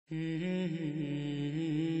A'udhu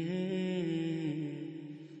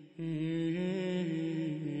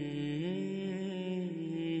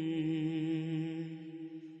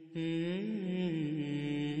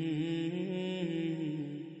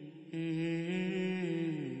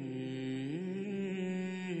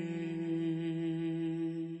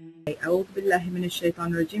billahi minash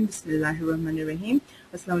shaitanir rajim. Bismillahir rahmanir rahim.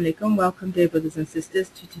 Assalamu alaikum. Welcome, dear brothers and sisters,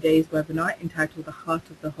 to today's webinar entitled The Heart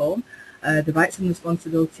of the Home, the Rights and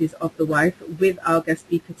Responsibilities of the Wife, with our guest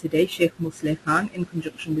speaker today, Sheikh Musleh Khan, in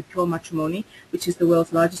conjunction with Pure Matrimony, which is the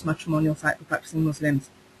world's largest matrimonial site for practicing Muslims.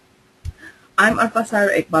 I'm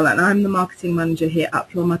Arfasara Iqbal, and I'm the marketing manager here at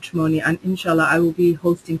Pure Matrimony, and inshallah I will be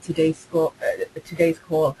hosting today's call.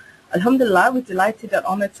 Alhamdulillah, we're delighted and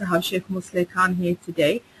honored to have Sheikh Musleh Khan here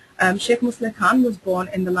today. Sheikh Musleh Khan was born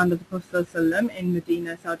in the land of the Prophet ﷺ in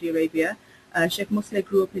Medina, Saudi Arabia. Sheikh Musleh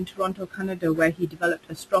grew up in Toronto, Canada, where he developed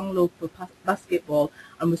a strong love for basketball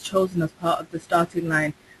and was chosen as part of the starting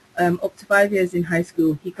line up to 5 years in high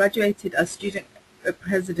school. He graduated as student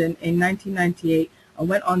president in 1998 and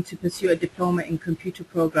went on to pursue a diploma in computer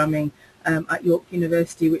programming at York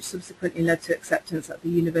University, which subsequently led to acceptance at the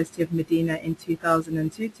University of Medina in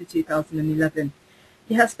 2002 to 2011.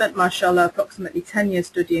 He has spent, mashallah, approximately 10 years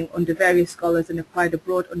studying under various scholars and acquired a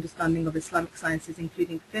broad understanding of Islamic sciences,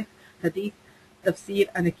 including fiqh, hadith, tafsir,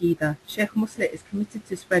 and aqidah. Sheikh Musleh is committed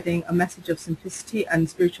to spreading a message of simplicity and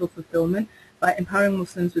spiritual fulfillment by empowering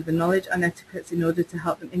Muslims with the knowledge and etiquettes in order to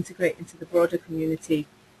help them integrate into the broader community.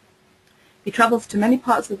 He travels to many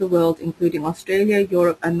parts of the world, including Australia,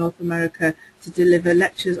 Europe, and North America, to deliver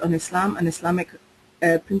lectures on Islam and Islamic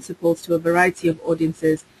principles to a variety of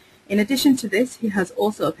audiences. In addition to this, he has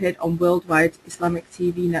also appeared on worldwide Islamic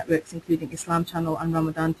TV networks, including Islam Channel and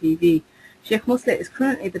Ramadan TV. Sheikh Musleh is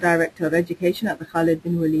currently the Director of Education at the Khalid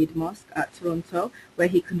bin Walid Mosque at Toronto, where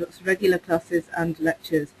he conducts regular classes and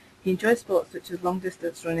lectures. He enjoys sports such as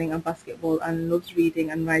long-distance running and basketball, and loves reading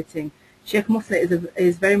and writing. Sheikh Musleh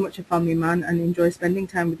is very much a family man and enjoys spending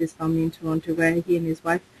time with his family in Toronto, where he and his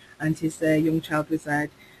wife and his young child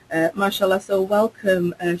reside. Mashallah, so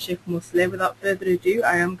welcome, Sheikh Musleh. Without further ado,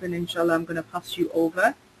 I'm going to pass you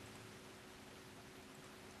over.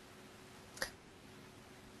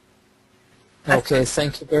 Okay,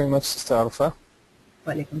 thank you very much, Sister Arfa.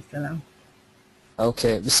 Wa alaikum salam.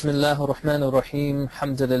 Okay, Bismillah ar-Rahman ar-Rahim,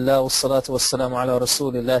 Alhamdulillah, wassalatu wassalamu ala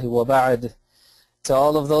Rasulillahi wa ba'd. To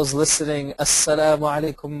all of those listening, Assalamu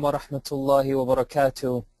alaikum wa rahmatullahi wa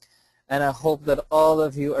barakatuh. And I hope that all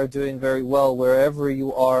of you are doing very well wherever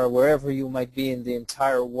you are, wherever you might be in the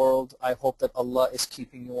entire world. I hope that Allah is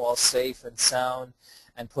keeping you all safe and sound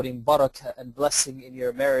and putting barakah and blessing in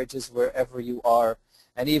your marriages wherever you are.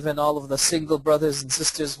 And even all of the single brothers and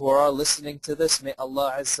sisters who are listening to this, may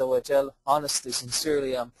Allah Azza wa Jal, honestly,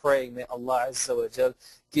 sincerely, I'm praying, may Allah Azza wa Jal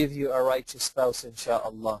give you a righteous spouse,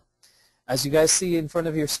 insha'Allah. As you guys see in front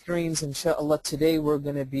of your screens, insha'Allah, today we're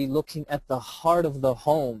going to be looking at the heart of the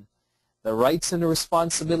home, the rights and the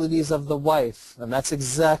responsibilities of the wife, and that's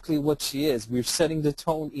exactly what she is. We're setting the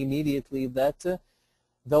tone immediately that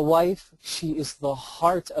the wife, she is the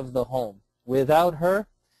heart of the home. Without her,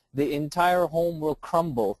 the entire home will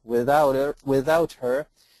crumble. Without her,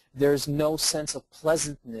 there's no sense of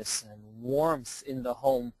pleasantness and warmth in the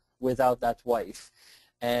home without that wife.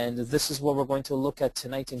 And this is what we're going to look at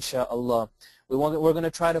tonight, insha'Allah. We're going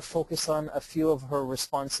to try to focus on a few of her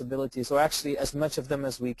responsibilities, or actually as much of them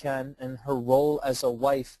as we can, and her role as a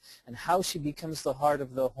wife, and how she becomes the heart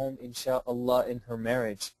of the home, insha'Allah, in her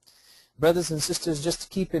marriage. Brothers and sisters, just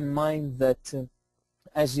keep in mind that,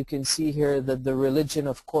 as you can see here, that the religion,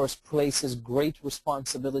 of course, places great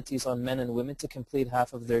responsibilities on men and women to complete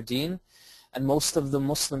half of their deen. And most of the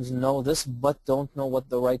Muslims know this, but don't know what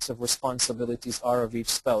the rights of responsibilities are of each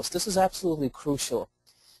spouse. This is absolutely crucial.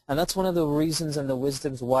 And that's one of the reasons and the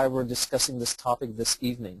wisdoms why we're discussing this topic this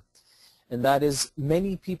evening. And that is,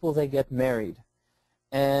 many people, they get married.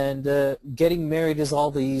 And getting married is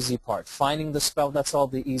all the easy part. Finding the spouse, that's all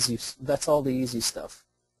the easy stuff.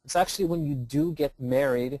 It's actually when you do get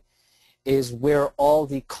married is where all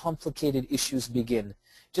the complicated issues begin.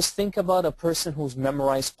 Just think about a person who's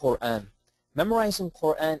memorized Qur'an. Memorizing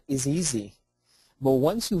Qur'an is easy. But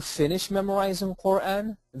once you finish memorizing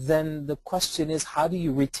Qur'an, then the question is, how do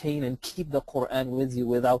you retain and keep the Qur'an with you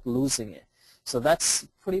without losing it? So that's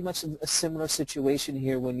pretty much a similar situation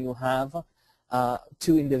here when you have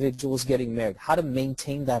two individuals getting married. How to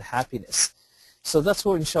maintain that happiness. So that's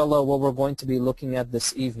what, inshallah, what we're going to be looking at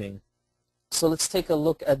this evening. So let's take a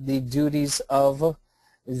look at the duties of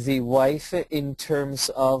the wife in terms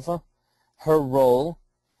of her role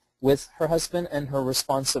with her husband and her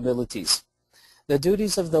responsibilities. The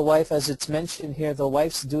duties of the wife, as it's mentioned here, the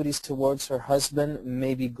wife's duties towards her husband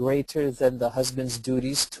may be greater than the husband's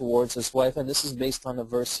duties towards his wife. And this is based on a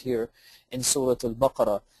verse here in Surah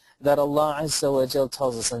Al-Baqarah, that Allah Azza wa Jal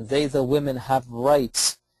tells us, and they, the women, have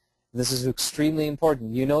rights. This is extremely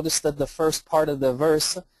important. You notice that the first part of the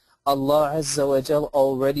verse, Allah Azza wa Jal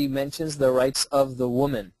already mentions the rights of the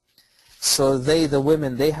woman. So they, the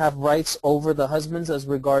women, they have rights over the husbands as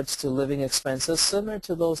regards to living expenses, similar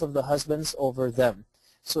to those of the husbands over them.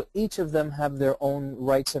 So each of them have their own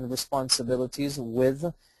rights and responsibilities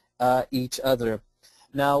with each other.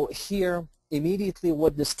 Now here, immediately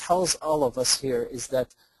what this tells all of us here is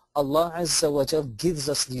that Allah Azza wa Jal gives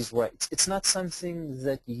us these rights. It's not something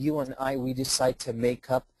that you and I, we decide to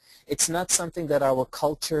make up. It's not something that our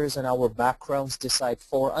cultures and our backgrounds decide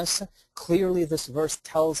for us. Clearly this verse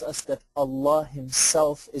tells us that Allah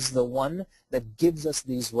Himself is the one that gives us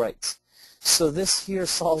these rights. So this here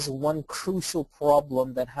solves one crucial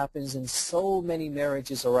problem that happens in so many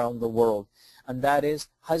marriages around the world. And that is,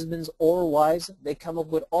 husbands or wives, they come up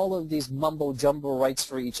with all of these mumbo-jumbo rights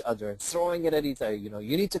for each other, throwing it at each other. You know,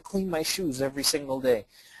 you need to clean my shoes every single day.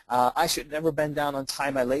 I should never bend down and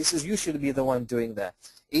tie my laces. You should be the one doing that.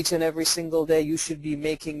 Each and every single day, you should be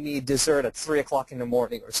making me dessert at 3 o'clock in the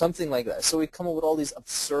morning or something like that. So we come up with all these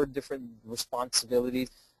absurd different responsibilities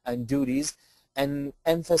and duties and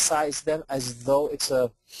emphasize them as though it's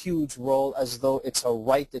a huge role, as though it's a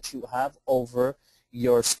right that you have over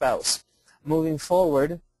your spouse. Moving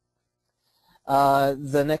forward,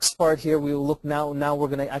 the next part here, we will look now we're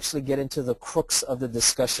going to actually get into the crux of the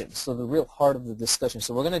discussion, so the real heart of the discussion.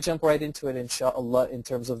 So we're going to jump right into it, insha'Allah, in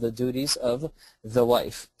terms of the duties of the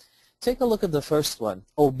wife. Take a look at the first one,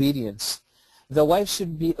 obedience. The wife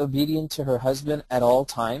should be obedient to her husband at all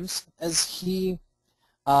times, as he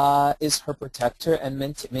is her protector and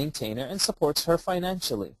maintainer and supports her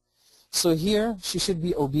financially. So here, she should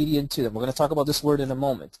be obedient to them. We're going to talk about this word in a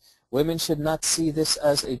moment. Women should not see this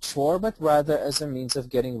as a chore, but rather as a means of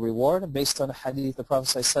getting reward. Based on a hadith the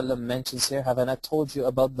Prophet ﷺ mentions here, have I not told you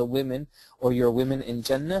about the women or your women in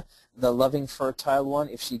Jannah? The loving, fertile one,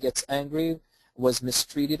 if she gets angry, was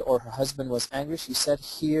mistreated, or her husband was angry, she said,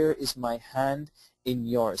 here is my hand in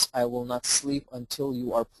yours. I will not sleep until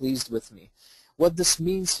you are pleased with me. What this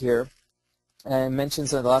means here, and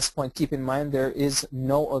mentions at the last point, keep in mind there is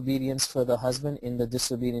no obedience for the husband in the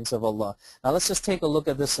disobedience of Allah. Now let's just take a look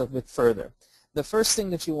at this a bit further. The first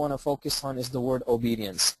thing that you want to focus on is the word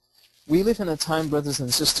obedience. We live in a time, brothers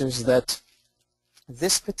and sisters, that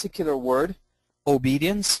this particular word,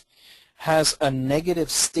 obedience, has a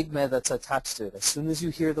negative stigma that's attached to it. As soon as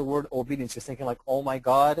you hear the word obedience, you're thinking like, oh my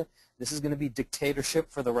God, this is going to be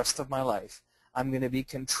dictatorship for the rest of my life. I'm going to be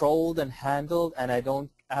controlled and handled, and I don't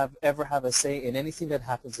ever have a say in anything that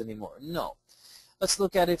happens anymore. No. Let's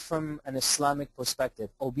look at it from an Islamic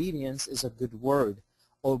perspective. Obedience is a good word.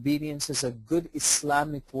 Obedience is a good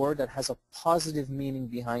Islamic word that has a positive meaning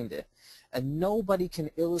behind it. And nobody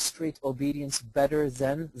can illustrate obedience better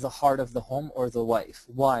than the heart of the home or the wife.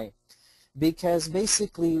 Why? Because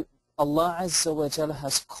basically Allah Azza wa Jalla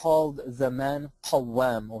has called the man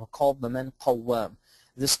Qawwam, or called the man Qawwam.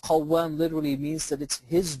 This Qawwam literally means that it's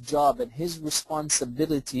his job and his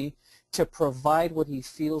responsibility to provide what he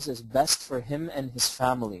feels is best for him and his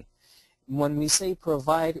family. When we say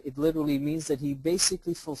provide, it literally means that he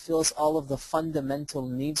basically fulfills all of the fundamental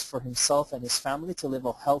needs for himself and his family to live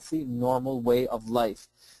a healthy, normal way of life.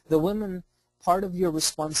 The women, part of your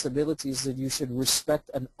responsibility is that you should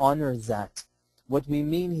respect and honor that. What we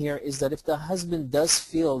mean here is that if the husband does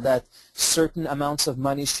feel that certain amounts of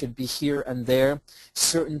money should be here and there,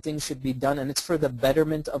 certain things should be done, and it's for the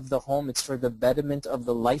betterment of the home, it's for the betterment of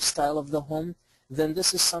the lifestyle of the home, then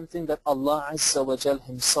this is something that Allah Azza wa Jal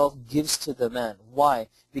Himself gives to the man. Why?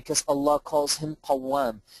 Because Allah calls him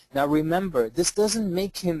Qawwam. Now remember, this doesn't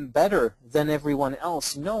make him better than everyone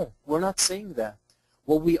else. No, we're not saying that.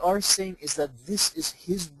 What we are saying is that this is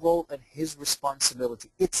his role and his responsibility.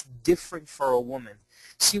 It's different for a woman.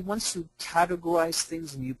 See, once you categorize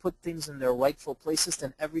things and you put things in their rightful places,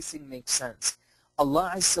 then everything makes sense.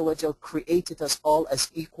 Allah Azza wa Jal created us all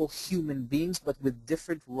as equal human beings, but with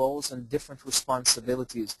different roles and different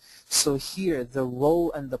responsibilities. So here, the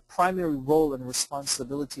role and the primary role and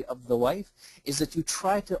responsibility of the wife is that you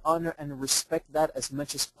try to honor and respect that as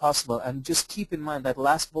much as possible. And just keep in mind that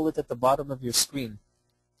last bullet at the bottom of your screen.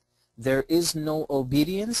 There is no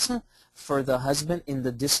obedience for the husband in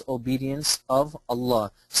the disobedience of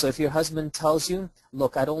Allah. So if your husband tells you,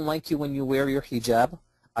 look, I don't like you when you wear your hijab,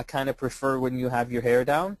 I kind of prefer when you have your hair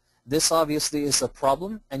down, this obviously is a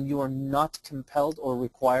problem, and you are not compelled or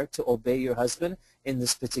required to obey your husband in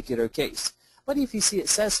this particular case. But if you see it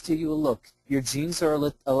says to you, look, your jeans are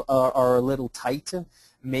a little tight,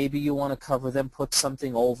 maybe you want to cover them, put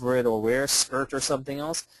something over it, or wear a skirt or something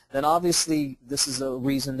else, then obviously this is a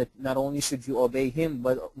reason that not only should you obey him,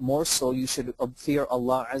 but more so you should fear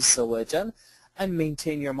Allah SWT and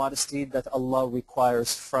maintain your modesty that Allah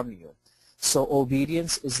requires from you. So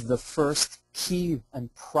obedience is the first key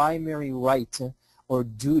and primary right or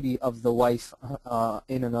duty of the wife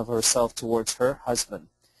in and of herself towards her husband.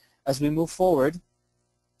 As we move forward,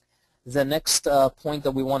 the next point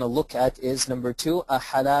that we want to look at is number 2, a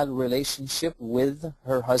halal relationship with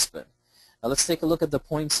her husband. Now let's take a look at the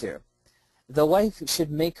points here. The wife should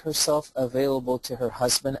make herself available to her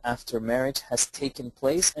husband after marriage has taken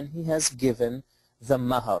place and he has given the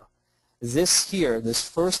mahar. This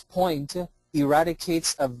first point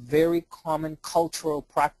eradicates a very common cultural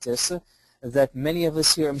practice that many of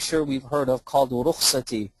us here, I'm sure we've heard of, called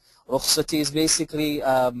rukhsati. Rukhsati is basically,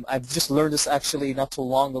 I've just learned this actually not too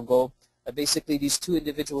long ago. Basically, these two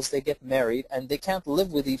individuals, they get married and they can't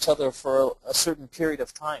live with each other for a certain period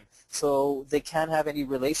of time. So they can't have any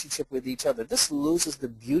relationship with each other. This loses the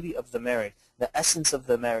beauty of the marriage, the essence of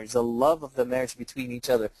the marriage, the love of the marriage between each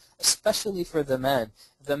other, especially for the man.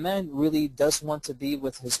 The man really does want to be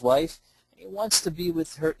with his wife. He wants to be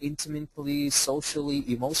with her intimately, socially,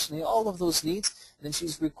 emotionally, all of those needs, then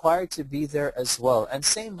she's required to be there as well. And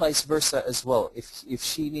same vice versa as well. If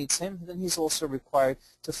she needs him, then he's also required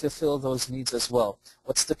to fulfill those needs as well.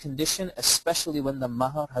 What's the condition? Especially when the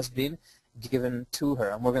mahar has been given to her.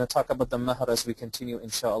 And we're going to talk about the mahar as we continue,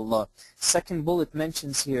 insha'Allah. Second bullet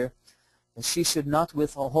mentions here that she should not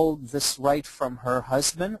withhold this right from her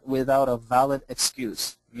husband without a valid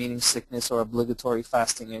excuse, meaning sickness or obligatory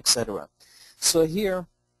fasting, etc. So here,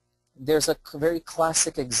 there's a very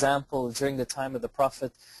classic example during the time of the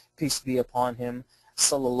Prophet, peace be upon him,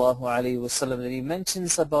 sallallahu alaihi wasallam, that he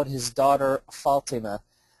mentions about his daughter Fatima.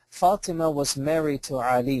 Fatima was married to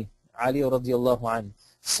Ali radiallahu anhu.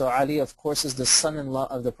 So Ali, of course, is the son-in-law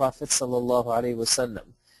of the Prophet sallallahu alaihi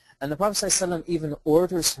wasallam. And the Prophet sallallahu alaihi wasallam even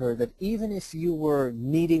orders her that even if you were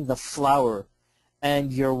kneading the flour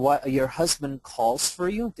and your husband calls for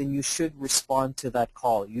you, then you should respond to that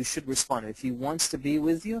call. You should respond. If he wants to be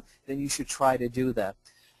with you, then you should try to do that.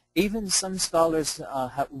 Even some scholars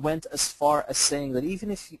went as far as saying that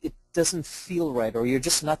even if it doesn't feel right, or you're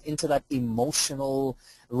just not into that emotional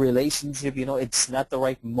relationship, you know, it's not the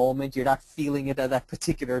right moment, you're not feeling it at that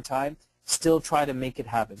particular time, still try to make it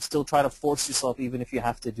happen. Still try to force yourself even if you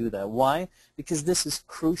have to do that. Why? Because this is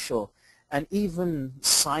crucial. And even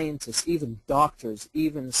scientists, even doctors,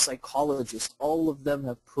 even psychologists, all of them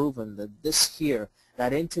have proven that this here,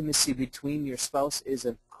 that intimacy between your spouse is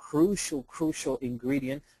a crucial, crucial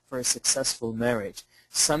ingredient for a successful marriage.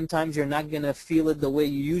 Sometimes you're not going to feel it the way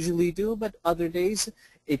you usually do, but other days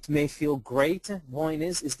it may feel great. The point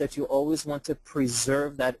is that you always want to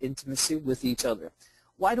preserve that intimacy with each other.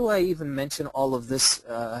 Why do I even mention all of this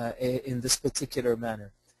in this particular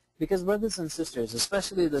manner? Because brothers and sisters,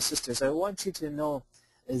 especially the sisters, I want you to know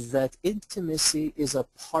is that intimacy is a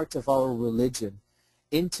part of our religion.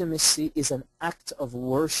 Intimacy is an act of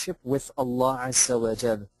worship with Allah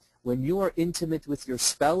SWT. When you are intimate with your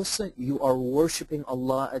spouse, you are worshiping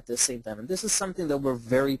Allah at the same time. And this is something that we're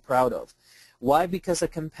very proud of. Why? Because a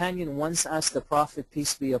companion once asked the Prophet,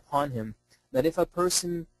 peace be upon him, that if a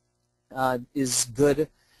person is good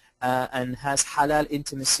and has halal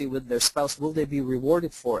intimacy with their spouse, will they be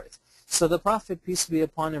rewarded for it? So the Prophet, peace be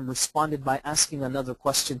upon him, responded by asking another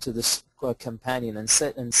question to this companion and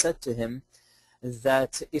said to him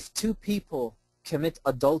that if two people commit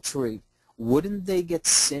adultery, wouldn't they get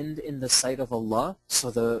sinned in the sight of Allah?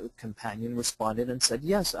 So the companion responded and said,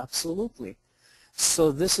 yes, absolutely.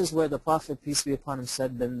 So this is where the Prophet, peace be upon him,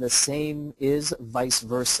 said, then the same is vice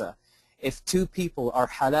versa. If two people are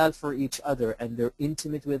halal for each other and they're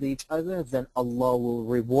intimate with each other, then Allah will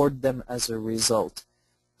reward them as a result.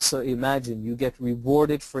 So imagine, you get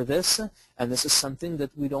rewarded for this, and this is something that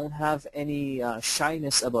we don't have any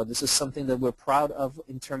shyness about. This is something that we're proud of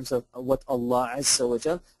in terms of what Allah Azza wa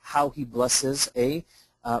Jal, how He blesses a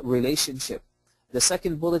relationship. The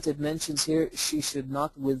second bullet it mentions here, she should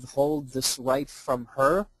not withhold this right from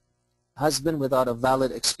her husband without a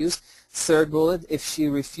valid excuse. Third bullet, if she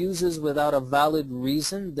refuses without a valid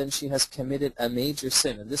reason, then she has committed a major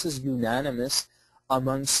sin. And this is unanimous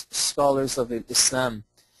amongst scholars of Islam.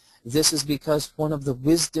 This is because one of the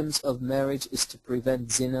wisdoms of marriage is to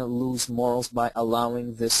prevent zina, lose morals by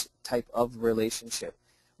allowing this type of relationship.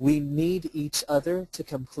 We need each other to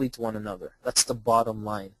complete one another. That's the bottom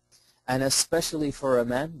line. And especially for a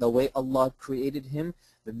man, the way Allah created him,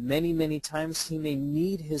 that many, many times he may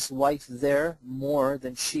need his wife there more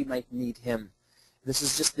than she might need him. This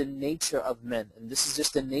is just the nature of men, and this is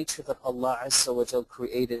just the nature that Allah SWT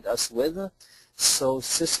created us with. So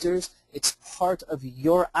sisters, it's part of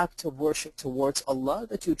your act of worship towards Allah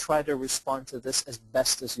that you try to respond to this as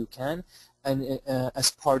best as you can, and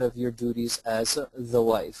as part of your duties as the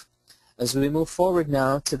wife. As we move forward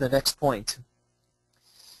now to the next point.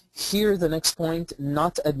 Here, the next point,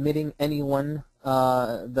 not admitting anyone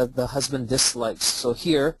that the husband dislikes. So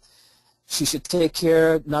here, she should take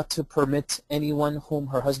care not to permit anyone whom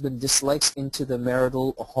her husband dislikes into the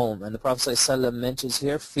marital home. And the Prophet ﷺ mentions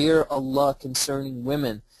here, fear Allah concerning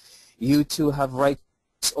women. You too have rights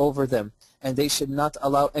over them, and they should not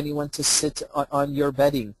allow anyone to sit on your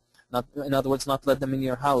bedding. In other words, not let them in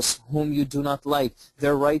your house, whom you do not like.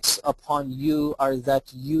 Their rights upon you are that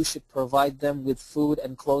you should provide them with food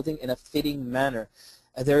and clothing in a fitting manner.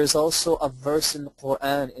 And there is also a verse in the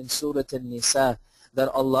Qur'an, in Surah An-Nisa, that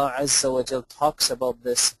Allah SWT talks about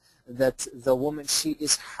this, that the woman, she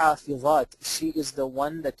is hafizat. She is the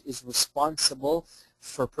one that is responsible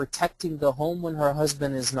for protecting the home when her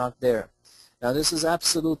husband is not there. Now this is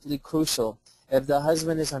absolutely crucial. If the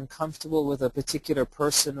husband is uncomfortable with a particular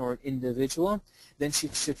person or individual, then she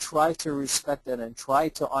should try to respect that and try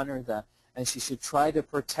to honor that. And she should try to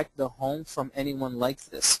protect the home from anyone like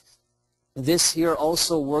this. This here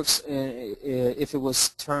also works if it was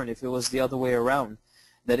turned, if it was the other way around.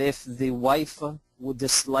 That if the wife would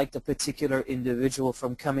dislike a particular individual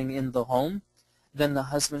from coming in the home, then the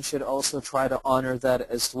husband should also try to honor that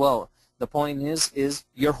as well. The point is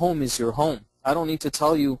your home is your home. I don't need to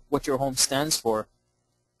tell you what your home stands for.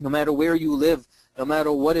 No matter where you live, no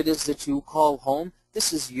matter what it is that you call home,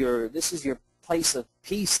 this is your place of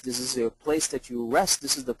peace. This is your place that you rest.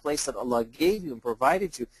 This is the place that Allah gave you and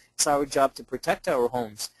provided you. It's our job to protect our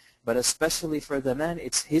homes. But especially for the man,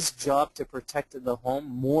 it's his job to protect the home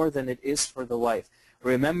more than it is for the wife.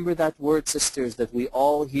 Remember that word, sisters, that we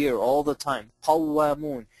all hear all the time.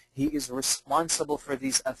 Qawwamun. He is responsible for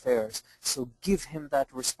these affairs. So give him that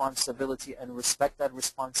responsibility and respect that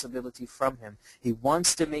responsibility from him. He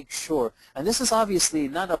wants to make sure. And this is obviously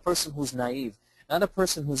not a person who's naive. Not a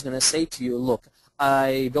person who's going to say to you, look,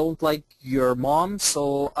 I don't like your mom,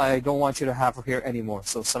 so I don't want you to have her here anymore.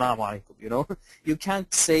 So, salam alaikum, you know. You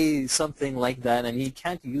can't say something like that, and he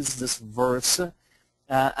can't use this verse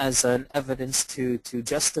as an evidence to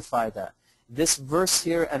justify that. This verse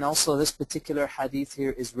here and also this particular hadith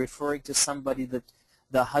here is referring to somebody that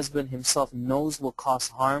the husband himself knows will cause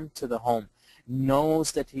harm to the home.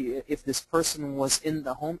 Knows that if this person was in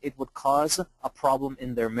the home, it would cause a problem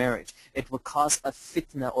in their marriage. It would cause a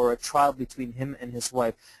fitna or a trial between him and his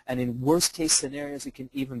wife. And in worst case scenarios, it can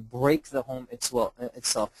even break the home itself.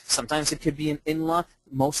 Sometimes it could be an in-law.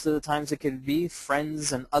 Most of the times it could be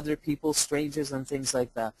friends and other people, strangers and things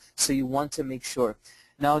like that. So you want to make sure.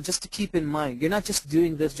 Now, just to keep in mind, you're not just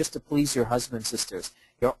doing this just to please your husband, sisters.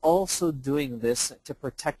 You're also doing this to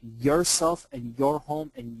protect yourself and your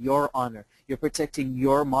home and your honor. You're protecting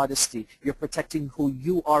your modesty. You're protecting who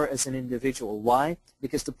you are as an individual. Why?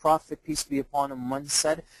 Because the Prophet, peace be upon him, once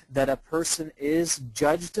said that a person is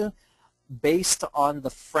judged based on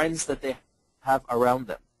the friends that they have around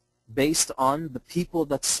them, based on the people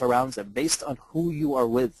that surround them, based on who you are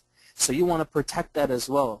with. So you want to protect that as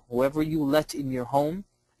well. Whoever you let in your home,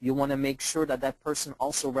 you want to make sure that that person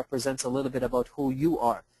also represents a little bit about who you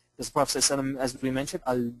are. Because the Prophet ﷺ, as we mentioned,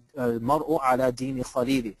 al-mar'u ala dini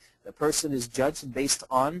khalili. The person is judged based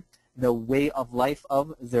on the way of life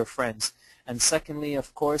of their friends. And secondly,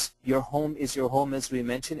 of course, your home is your home, as we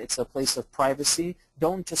mentioned. It's a place of privacy.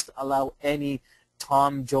 Don't just allow any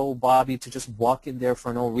Tom, Joe, Bobby to just walk in there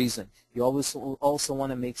for no reason. You always also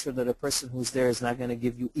want to make sure that a person who's there is not going to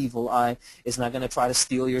give you evil eye, is not going to try to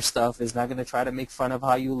steal your stuff, is not going to try to make fun of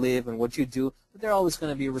how you live and what you do, but they're always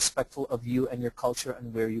going to be respectful of you and your culture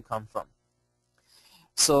and where you come from.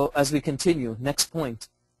 So as we continue, next point.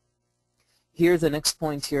 Here, the next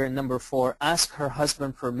point here in number 4, ask her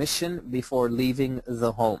husband permission before leaving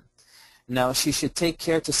the home. Now, she should take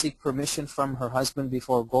care to seek permission from her husband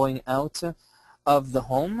before going out of the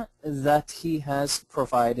home that he has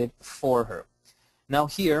provided for her. Now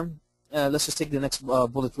here, let's just take the next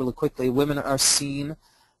bullet really quickly. Women are seen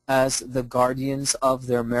as the guardians of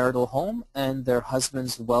their marital home and their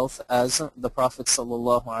husband's wealth, as the Prophet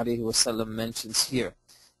ﷺ mentions here.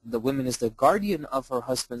 The woman is the guardian of her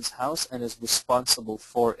husband's house and is responsible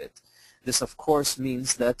for it. This, of course,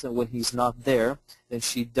 means that when he's not there, then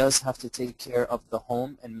she does have to take care of the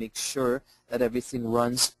home and make sure that everything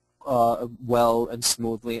runs well and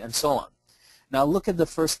smoothly and so on. Now look at the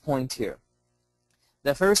first point here.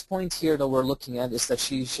 The first point here that we're looking at is that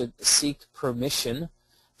she should seek permission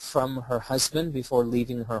from her husband before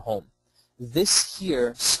leaving her home. This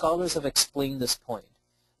here, scholars have explained this point.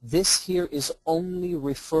 This here is only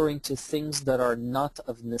referring to things that are not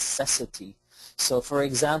of necessity. So for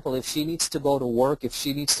example, if she needs to go to work, if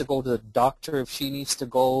she needs to go to the doctor, if she needs to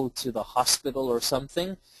go to the hospital or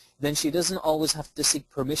something, then she doesn't always have to seek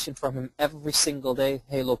permission from him every single day.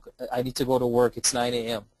 Hey, look, I need to go to work. It's 9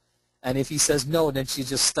 a.m. And if he says no, then she's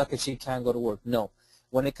just stuck and she can't go to work. No.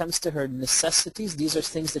 When it comes to her necessities, these are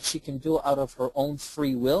things that she can do out of her own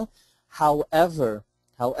free will. However,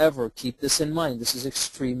 keep this in mind. This is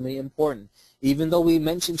extremely important. Even though we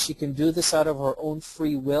mentioned she can do this out of her own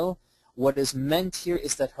free will, what is meant here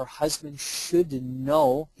is that her husband should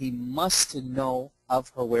know, he must know of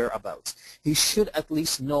her whereabouts. He should at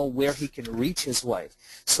least know where he can reach his wife.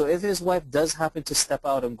 So if his wife does happen to step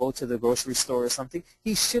out and go to the grocery store or something,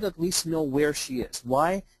 he should at least know where she is.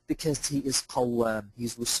 Why? Because he is qawwam.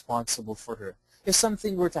 He's responsible for her. If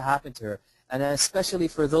something were to happen to her, and especially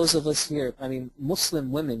for those of us here, I mean,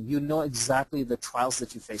 Muslim women, you know exactly the trials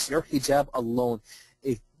that you face. Your hijab alone,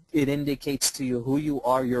 it indicates to you who you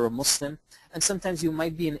are. You're a Muslim. And sometimes you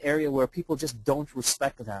might be in an area where people just don't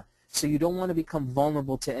respect that. So you don't want to become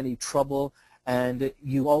vulnerable to any trouble. And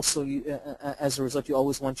you also, as a result, you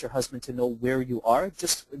always want your husband to know where you are,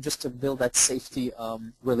 just to build that safety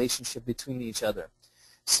relationship between each other.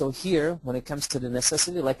 So here, when it comes to the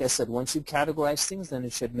necessity, like I said, once you categorize things, then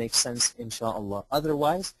it should make sense, insha'Allah.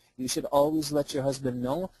 Otherwise, you should always let your husband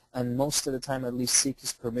know, and most of the time at least seek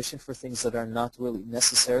his permission for things that are not really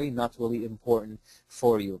necessary, not really important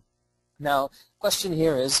for you. Now, question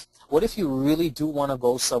here is, what if you really do want to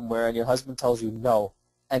go somewhere and your husband tells you no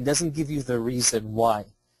and doesn't give you the reason why?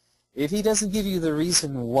 If he doesn't give you the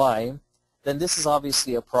reason why, then this is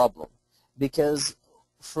obviously a problem. Because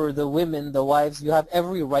for the women, the wives, you have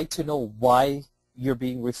every right to know why you're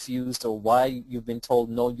being refused or why you've been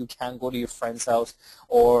told no, you can't go to your friend's house,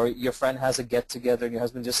 or your friend has a get-together and your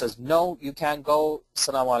husband just says no, you can't go,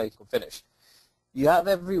 Assalamu alaikum, finish. You have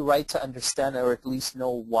every right to understand or at least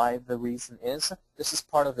know why the reason is. This is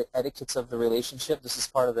part of the etiquettes of the relationship. This is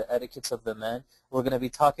part of the etiquettes of the man. We're going to be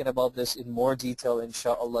talking about this in more detail,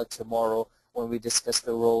 insha'Allah, tomorrow when we discuss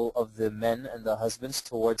the role of the men and the husbands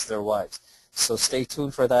towards their wives. So stay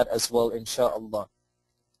tuned for that as well, insha'Allah.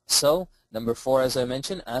 So, number 4, as I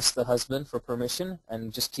mentioned, ask the husband for permission,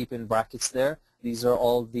 and just keep in brackets there. These are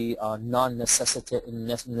all the necessities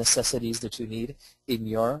that you need in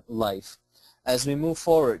your life. As we move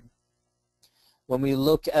forward, when we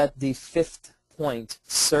look at the 5th point,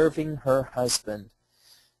 serving her husband.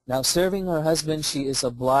 Now, serving her husband, she is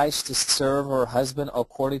obliged to serve her husband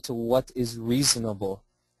according to what is reasonable.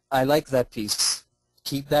 I like that piece.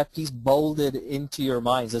 Keep that piece bolded into your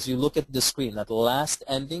minds as you look at the screen. That last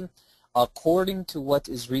ending, according to what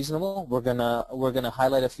is reasonable. We're gonna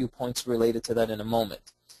highlight a few points related to that in a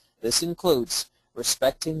moment. This includes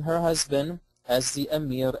respecting her husband as the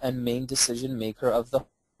Amir and main decision maker of the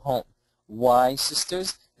home. Why,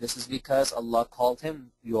 sisters? This is because Allah called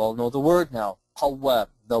him, you all know the word now, Qawwam,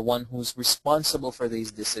 the one who's responsible for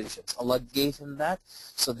these decisions. Allah gave him that,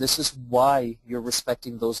 so this is why you're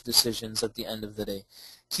respecting those decisions at the end of the day.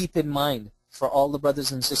 Keep in mind, for all the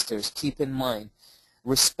brothers and sisters, keep in mind,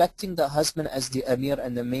 respecting the husband as the Amir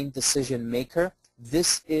and the main decision maker,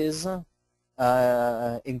 this is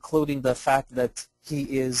including the fact that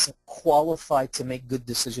he is qualified to make good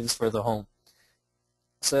decisions for the home.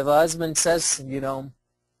 So if a husband says, you know,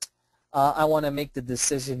 I want to make the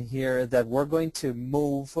decision here that we're going to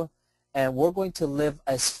move and we're going to live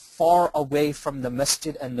as far away from the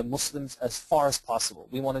masjid and the Muslims as far as possible.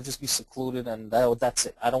 We want to just be secluded and that's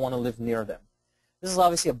it. I don't want to live near them. This is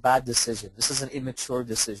obviously a bad decision. This is an immature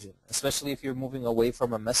decision, especially if you're moving away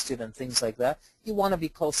from a masjid and things like that. You want to be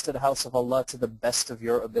close to the house of Allah to the best of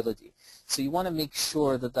your ability. So you want to make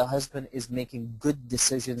sure that the husband is making good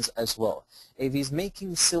decisions as well. If he's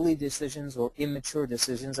making silly decisions or immature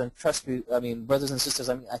decisions, and trust me, I mean, brothers and sisters,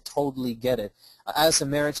 I mean, I totally get it. As a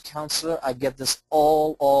marriage counselor, I get this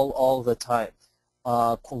all the time.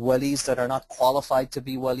 Walis that are not qualified to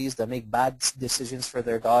be walis, that make bad decisions for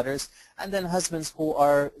their daughters, and then husbands who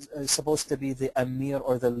are supposed to be the Amir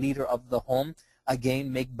or the leader of the home,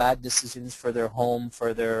 again make bad decisions for their home,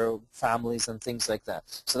 for their families and things like that.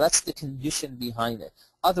 So that's the condition behind it.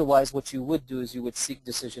 Otherwise, what you would do is you would seek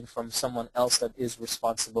decision from someone else that is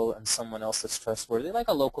responsible and someone else that's trustworthy, like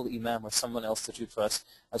a local imam or someone else that you trust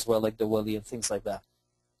as well, like the wali and things like that.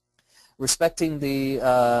 Respecting the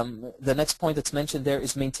next point that's mentioned there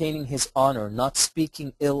is maintaining his honor, not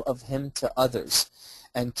speaking ill of him to others,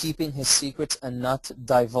 and keeping his secrets and not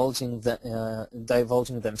divulging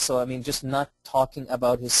them. So I mean, just not talking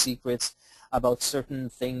about his secrets, about certain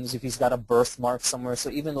things, if he's got a birthmark somewhere. So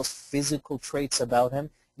even those physical traits about him,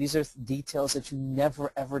 these are details that you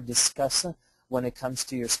never ever discuss when it comes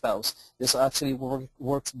to your spouse. This actually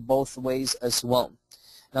works both ways as well.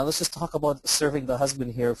 Now let's just talk about serving the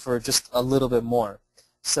husband here for just a little bit more.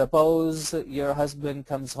 Suppose your husband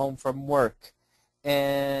comes home from work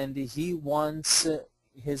and he wants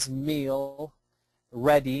his meal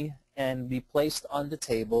ready and be placed on the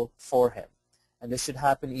table for him. And this should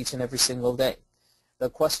happen each and every single day. The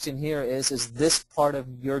question here is this part of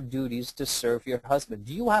your duties to serve your husband?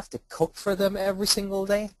 Do you have to cook for them every single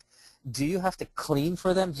day? Do you have to clean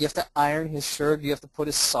for them? Do you have to iron his shirt? Do you have to put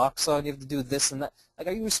his socks on? Do you have to do this and that? Like,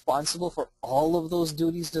 are you responsible for all of those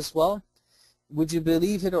duties as well? Would you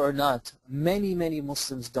believe it or not, many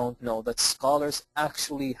Muslims don't know that scholars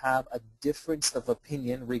actually have a difference of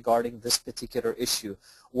opinion regarding this particular issue.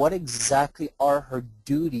 What exactly are her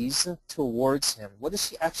duties towards him? What does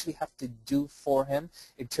she actually have to do for him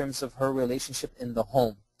in terms of her relationship in the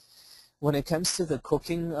home? When it comes to the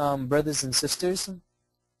cooking, brothers and sisters,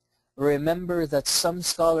 remember that some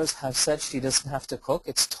scholars have said she doesn't have to cook.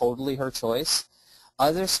 It's totally her choice.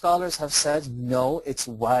 Other scholars have said, no, it's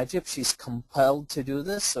wajib. She's compelled to do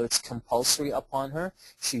this, so it's compulsory upon her.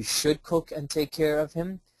 She should cook and take care of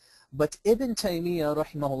him. But Ibn Taymiyyah,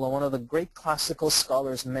 rahimahullah, one of the great classical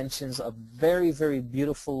scholars, mentions a very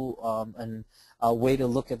beautiful way to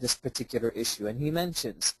look at this particular issue. And he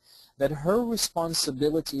mentions that her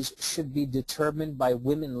responsibilities should be determined by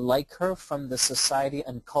women like her from the society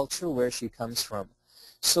and culture where she comes from.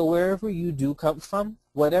 So wherever you do come from,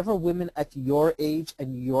 whatever women at your age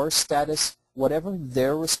and your status, whatever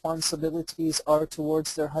their responsibilities are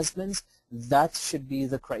towards their husbands, that should be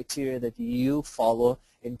the criteria that you follow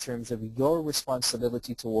in terms of your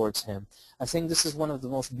responsibility towards him. I think this is one of the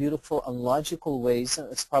most beautiful and logical ways.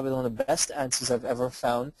 It's probably one of the best answers I've ever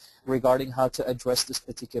found regarding how to address this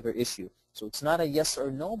particular issue. So it's not a yes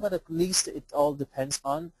or no, but at least it all depends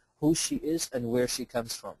on who she is and where she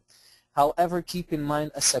comes from. However, keep in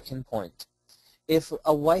mind a second point. If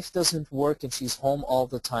a wife doesn't work and she's home all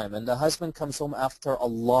the time and the husband comes home after a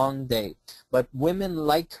long day, but women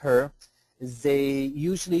like her, they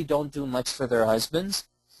usually don't do much for their husbands,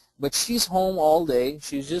 but she's home all day,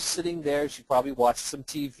 she's just sitting there, she probably watched some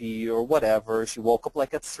TV or whatever, she woke up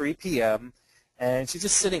like at 3 p.m. and she's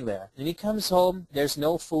just sitting there. And he comes home, there's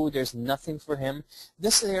no food, there's nothing for him.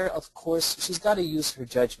 This there, of course, she's got to use her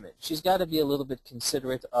judgment. She's got to be a little bit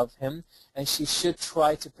considerate of him, and she should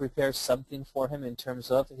try to prepare something for him in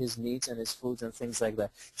terms of his needs and his foods and things like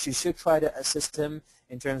that. She should try to assist him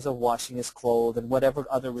in terms of washing his clothes and whatever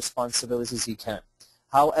other responsibilities he can.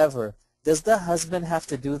 However, does the husband have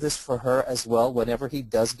to do this for her as well whenever he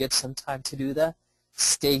does get some time to do that?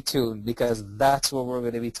 Stay tuned, because that's what we're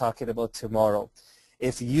going to be talking about tomorrow.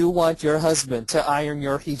 If you want your husband to iron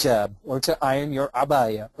your hijab or to iron your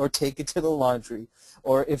abaya or take it to the laundry,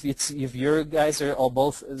 or if your guys are all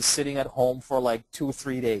both sitting at home for like 2 or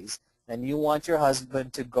 3 days and you want your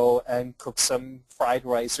husband to go and cook some fried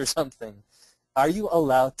rice or something, are you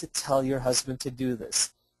allowed to tell your husband to do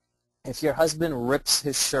this? If your husband rips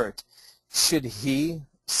his shirt, should he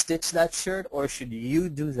stitch that shirt or should you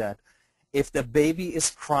do that? If the baby is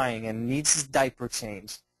crying and needs his diaper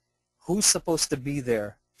changed, who's supposed to be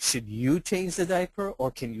there? Should you change the diaper,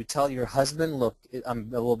 or can you tell your husband, look, I'm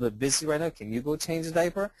a little bit busy right now, can you go change the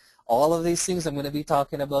diaper? All of these things I'm going to be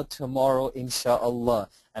talking about tomorrow, insha'Allah.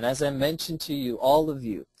 And as I mentioned to you, all of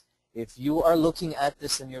you, if you are looking at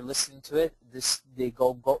this and you're listening to it,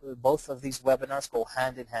 both of these webinars go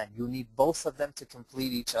hand in hand. You need both of them to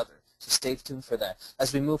complete each other. So stay tuned for that.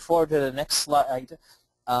 As we move forward to the next slide,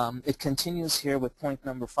 it continues here with point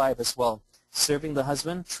number 5 as well. Serving the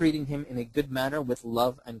husband, treating him in a good manner with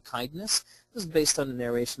love and kindness. This is based on the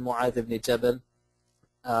narration. Mu'adh ibn Jabal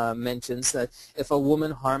mentions that if a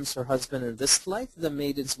woman harms her husband in this life, the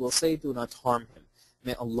maidens will say, do not harm him.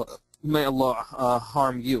 May Allah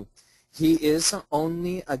harm you. He is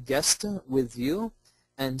only a guest with you,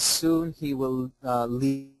 and soon he will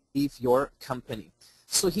leave your company.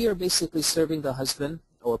 So here, basically serving the husband,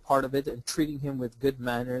 or part of it, and treating him with good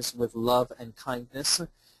manners, with love and kindness.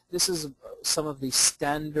 This is some of the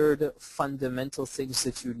standard fundamental things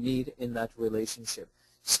that you need in that relationship.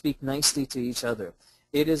 Speak nicely to each other.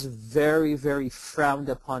 It is very frowned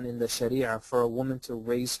upon in the Sharia for a woman to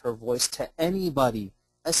raise her voice to anybody,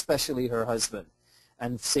 especially her husband.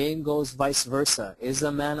 And same goes vice versa. Is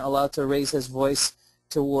a man allowed to raise his voice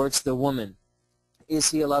towards the woman?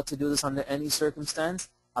 Is he allowed to do this under any circumstance?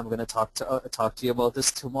 I'm going to talk to you about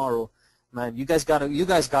this tomorrow. Man, you guys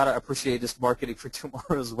gotta appreciate this marketing for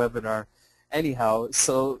tomorrow's webinar. Anyhow,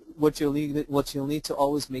 so what you'll need to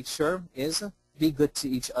always make sure is be good to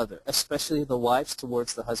each other, especially the wives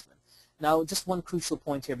towards the husband. Now, just one crucial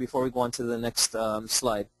point here before we go on to the next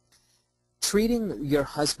slide. Treating your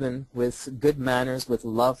husband with good manners, with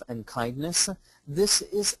love and kindness, this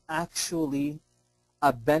is actually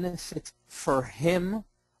a benefit for him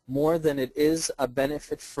more than it is a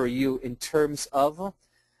benefit for you in terms of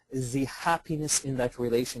the happiness in that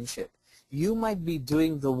relationship. You might be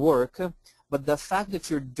doing the work, but the fact that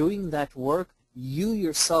you're doing that work, you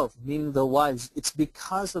yourself, meaning the wives, it's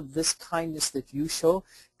because of this kindness that you show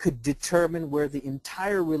could determine where the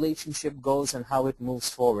entire relationship goes and how it moves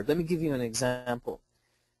forward. Let me give you an example.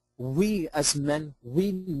 We as men,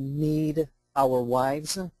 we need our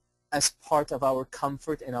wives as part of our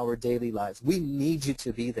comfort in our daily lives. We need you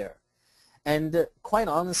to be there. And quite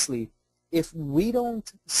honestly, if we don't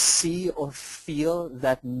see or feel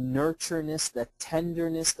that nurtureness, that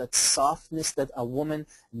tenderness, that softness that a woman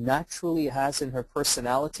naturally has in her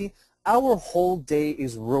personality, our whole day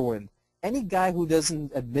is ruined. Any guy who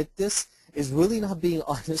doesn't admit this is really not being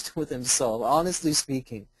honest with himself, honestly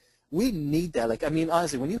speaking. We need that. Like, I mean,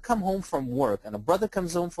 honestly, when you come home from work and a brother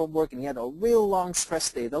comes home from work and he had a real long stress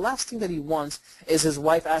day, the last thing that he wants is his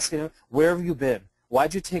wife asking him, where have you been?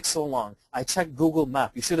 Why'd you take so long? I checked Google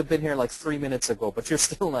Map. You should have been here like 3 minutes ago, but you're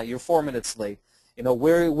still not. You're 4 minutes late. You know,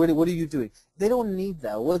 what are you doing? They don't need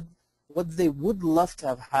that. What they would love to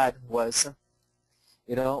have had was,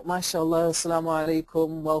 you know, mashallah, assalamu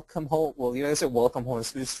alaikum, welcome home. Well, you know, I say welcome home.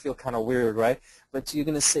 It's just feel kind of weird, right? But you're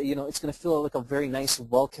going to say, you know, it's going to feel like a very nice,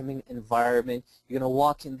 welcoming environment. You're going to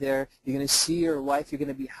walk in there. You're going to see your wife. You're going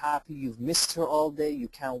to be happy. You've missed her all day. You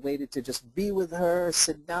can't wait to just be with her,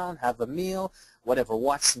 sit down, have a meal, whatever,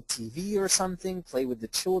 watch some TV or something, play with the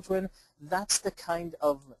children. That's the kind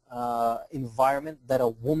of environment that a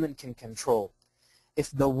woman can control. If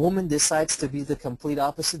the woman decides to be the complete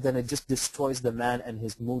opposite, then it just destroys the man and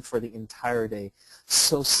his mood for the entire day.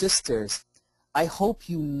 So sisters, I hope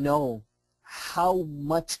you know how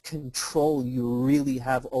much control you really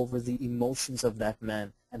have over the emotions of that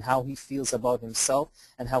man and how he feels about himself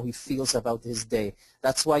and how he feels about his day.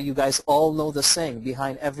 That's why you guys all know the saying,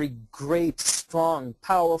 behind every great, strong,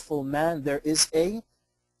 powerful man, there is a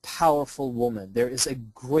powerful woman. There is a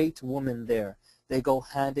great woman there. They go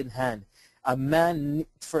hand in hand. A man,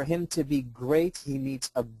 for him to be great, he needs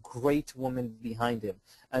a great woman behind him.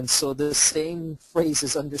 And so the same phrase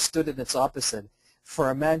is understood in its opposite. For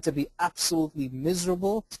a man to be absolutely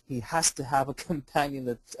miserable, he has to have a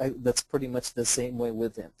companion that's pretty much the same way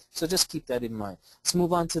with him. So just keep that in mind. Let's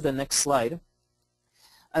move on to the next slide.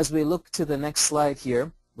 As we look to the next slide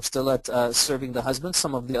here, we're still at serving the husband,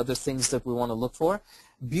 some of the other things that we want to look for.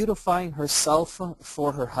 Beautifying herself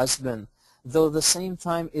for her husband, though the same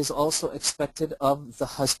time is also expected of the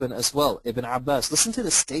husband as well. Ibn Abbas, listen to the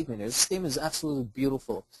statement here. This statement is absolutely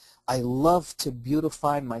beautiful. I love to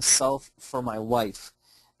beautify myself for my wife,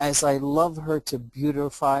 as I love her to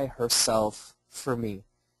beautify herself for me.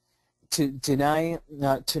 To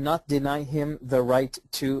not deny him the right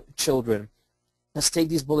to children. Let's take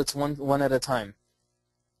these bullets one at a time.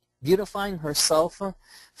 Beautifying herself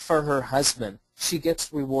for her husband. She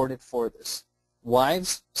gets rewarded for this.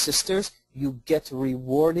 Wives, sisters, you get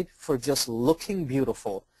rewarded for just looking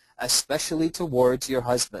beautiful, especially towards your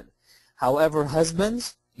husband. However,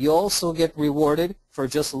 husbands, you also get rewarded for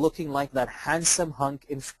just looking like that handsome hunk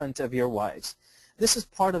in front of your wives. This is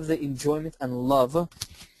part of the enjoyment and love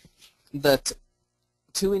that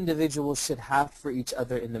two individuals should have for each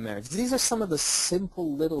other in the marriage. These are some of the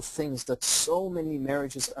simple little things that so many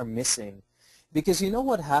marriages are missing. Because you know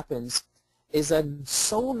what happens is that in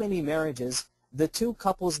so many marriages, the two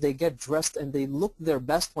couples, they get dressed and they look their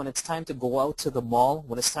best when it's time to go out to the mall,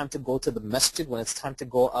 when it's time to go to the masjid, when it's time to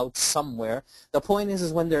go out somewhere. The point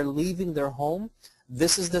is when they're leaving their home,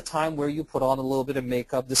 this is the time where you put on a little bit of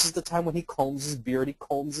makeup. This is the time when he combs his beard, he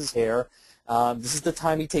combs his hair. This is the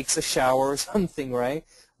time he takes a shower or something, right?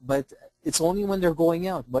 But it's only when they're going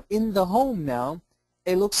out. But in the home now,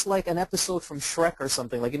 it looks like an episode from Shrek or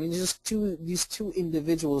something. Like, I mean, just these two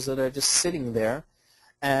individuals that are just sitting there,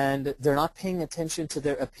 and they're not paying attention to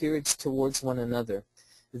their appearance towards one another.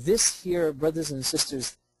 This here, brothers and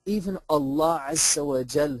sisters, even Allah Azza wa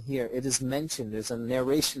Jal here, it is mentioned, there's a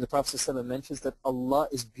narration, the Prophet ﷺ mentions that Allah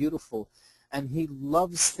is beautiful, and He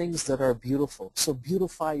loves things that are beautiful. So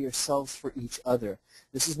beautify yourselves for each other.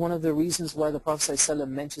 This is one of the reasons why the Prophet ﷺ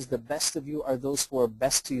mentions the best of you are those who are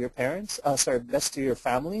best to your parents, best to your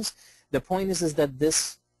families. The point is that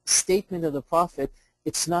this statement of the Prophet,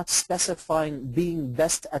 it's not specifying being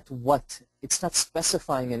best at what. It's not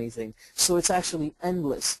specifying anything. So it's actually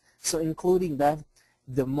endless. So including that,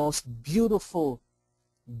 the most beautiful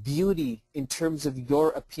beauty in terms of your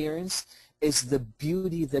appearance is the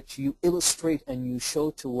beauty that you illustrate and you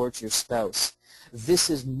show towards your spouse. This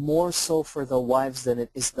is more so for the wives than it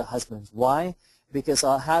is the husbands. Why? Because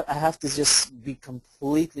I have to just be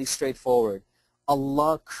completely straightforward.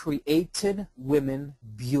 Allah created women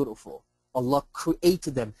beautiful. Allah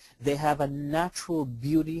created them. They have a natural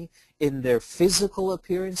beauty in their physical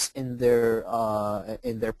appearance, in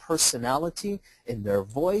their personality, in their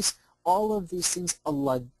voice. All of these things,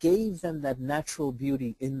 Allah gave them that natural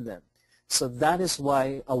beauty in them. So that is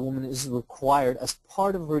why a woman is required, as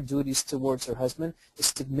part of her duties towards her husband,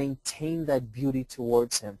 is to maintain that beauty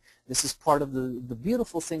towards him. This is part of the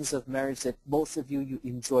beautiful things of marriage, that both of you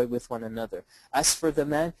enjoy with one another. As for the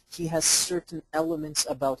man, he has certain elements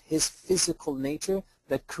about his physical nature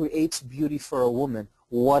that creates beauty for a woman.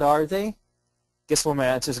 What are they? Guess what my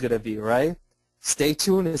answer is going to be, right? Stay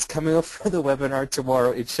tuned. It's coming up for the webinar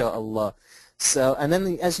tomorrow, insha'Allah. So, and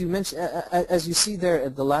then as you mentioned, as you see there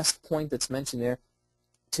at the last point that's mentioned there,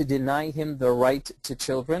 to deny him the right to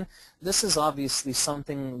children, this is obviously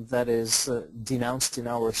something that is denounced in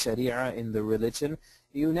our Sharia, in the religion.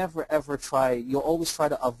 You never ever try, you always try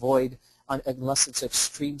to avoid, unless it's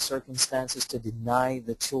extreme circumstances, to deny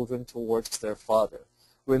the children towards their father.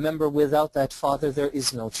 Remember, without that father, there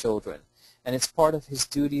is no children. And it's part of his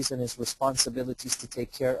duties and his responsibilities to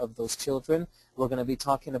take care of those children. We're going to be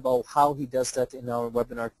talking about how he does that in our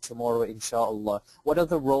webinar tomorrow, insha'Allah. What are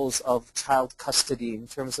the roles of child custody in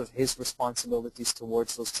terms of his responsibilities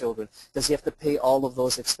towards those children? Does he have to pay all of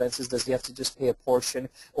those expenses? Does he have to just pay a portion?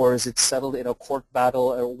 Or is it settled in a court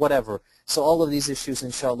battle or whatever? So all of these issues,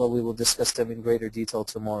 insha'Allah, we will discuss them in greater detail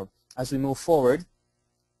tomorrow. As we move forward,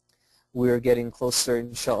 we're getting closer,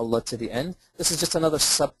 insha'Allah, to the end. This is just another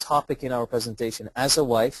subtopic in our presentation. As a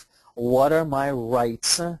wife, what are my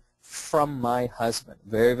rights from my husband?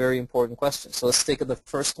 Very, very important question. So let's take the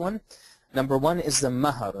first one. Number one is the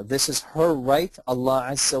mahar. This is her right. Allah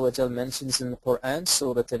SWT mentions in the Qur'an,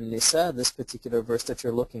 Surah An-Nisa, this particular verse that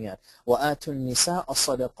you're looking at. وَآتُوا النِّسَاءَ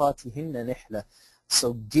صَدَقَاتِهِنَّ نِحْلَةً.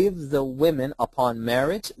 So give the women upon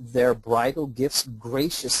marriage their bridal gifts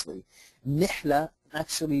graciously. Nihla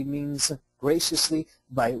actually means graciously,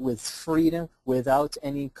 with freedom, without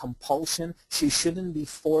any compulsion. She shouldn't be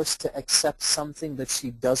forced to accept something that she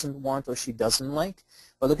doesn't want or she doesn't like.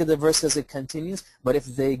 But look at the verse as it continues. But if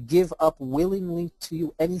they give up willingly to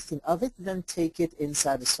you anything of it, then take it in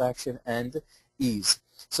satisfaction and ease.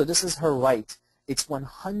 So this is her right. It's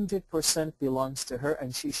 100% belongs to her,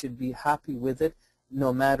 and she should be happy with it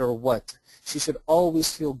no matter what. She should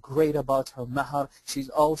always feel great about her mahar. She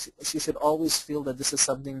should always feel that this is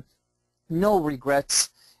something, no regrets.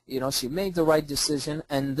 You know, she made the right decision,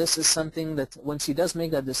 and this is something that when she does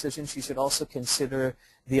make that decision, she should also consider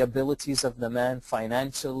the abilities of the man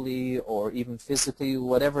financially or even physically,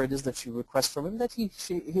 whatever it is that she requests from him, that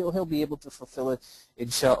he'll be able to fulfill it,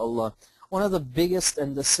 insha'Allah. One of the biggest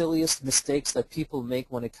and the silliest mistakes that people make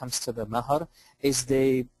when it comes to the mahar is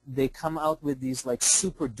they come out with these like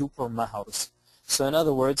super duper mahars. So in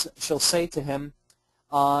other words, she'll say to him,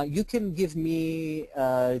 you can give me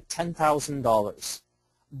 $10,000,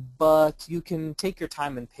 but you can take your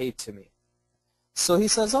time and pay it to me. So he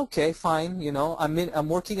says, okay, fine, you know, I'm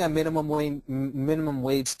working a minimum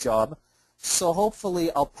wage job, so hopefully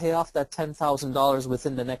I'll pay off that $10,000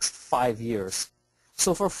 within the next 5 years.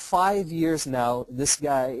 So for 5 years now, this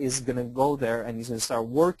guy is going to go there and he's going to start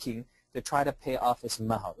working to try to pay off his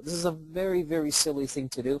mahar. This is a very, very silly thing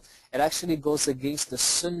to do. It actually goes against the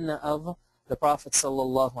sunnah of the Prophet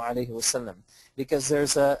sallallahu alaihi wasallam, because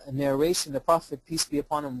there's a narration, the Prophet, peace be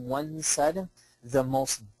upon him, once said, the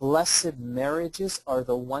most blessed marriages are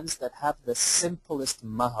the ones that have the simplest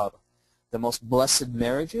mahar. The most blessed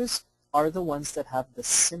marriages are the ones that have the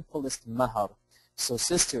simplest mahar. So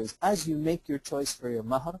sisters, as you make your choice for your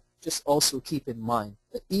mahar, just also keep in mind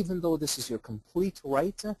that even though this is your complete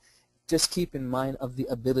right, just keep in mind of the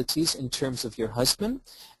abilities in terms of your husband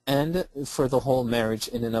and for the whole marriage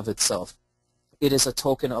in and of itself. It is a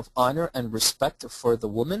token of honor and respect for the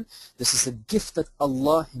woman. This is a gift that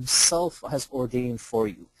Allah Himself has ordained for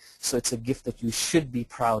you. So it's a gift that you should be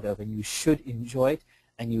proud of and you should enjoy it,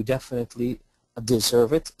 and you definitely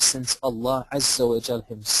deserve it, since Allah Azza wa Jal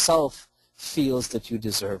Himself feels that you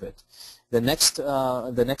deserve it. The next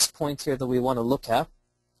point here that we want to look at,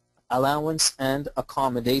 allowance and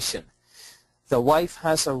accommodation. The wife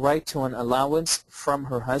has a right to an allowance from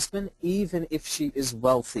her husband even if she is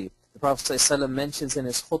wealthy. The Prophet ﷺ mentions in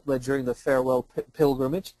his khutbah during the farewell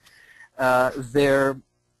pilgrimage,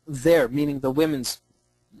 meaning the women's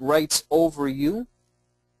rights over you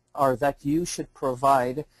are that you should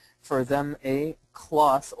provide for them a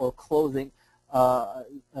cloth or clothing, wait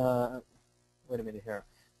a minute here,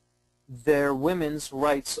 their women's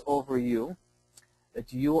rights over you,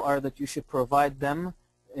 that you should provide them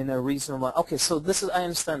in a reasonable. Okay, so this is, I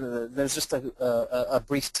understand that there's just a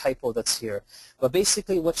brief typo that's here, but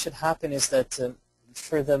basically what should happen is that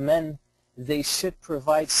for the men, they should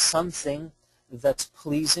provide something that's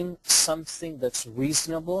pleasing, something that's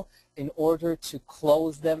reasonable, in order to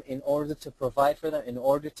clothe them, in order to provide for them, in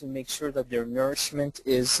order to make sure that their nourishment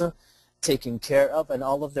is taken care of, and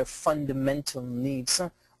all of their fundamental needs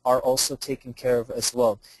are also taken care of as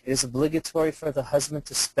well. It is obligatory for the husband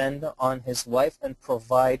to spend on his wife and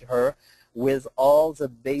provide her with all the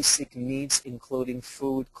basic needs, including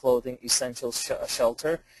food, clothing, essential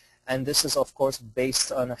shelter. And this is, of course,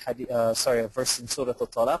 based on a verse in Surah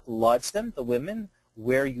Al-Talaq, lodge them, the women,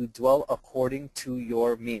 where you dwell according to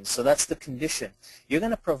your means. So that's the condition. You're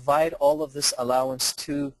going to provide all of this allowance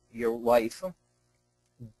to your wife,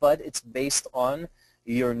 but it's based on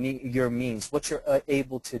your means, what you're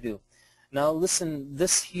able to do. Now listen,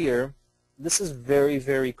 this is very,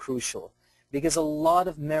 very crucial, because a lot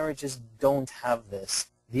of marriages don't have this,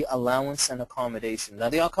 the allowance and accommodation. Now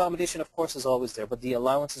the accommodation, of course, is always there, but the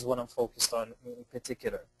allowance is what I'm focused on in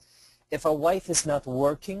particular. If a wife is not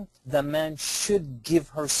working, the man should give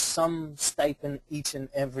her some stipend each and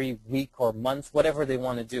every week or month, whatever they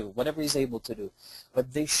want to do, whatever he's able to do.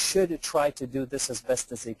 But they should try to do this as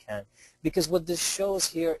best as they can. Because what this shows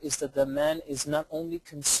here is that the man is not only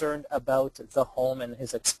concerned about the home and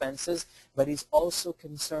his expenses, but he's also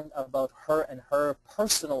concerned about her and her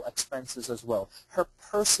personal expenses as well, her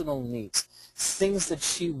personal needs, things that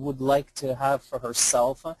she would like to have for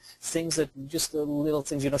herself, things that, just the little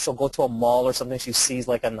things, you know, she'll go to a mall or something, she sees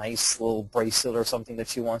like a nice little bracelet or something that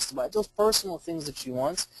she wants to buy, those personal things that she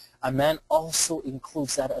wants. A man also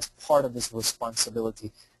includes that as part of his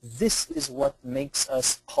responsibility. This is what makes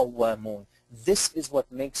us qawwamun. This is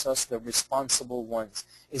what makes us the responsible ones,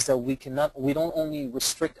 is that we don't only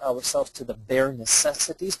restrict ourselves to the bare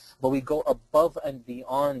necessities, but we go above and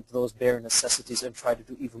beyond those bare necessities and try to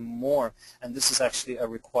do even more. And this is actually a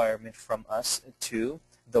requirement from us to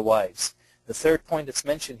the wives. The third point that's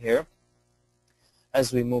mentioned here,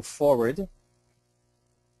 as we move forward,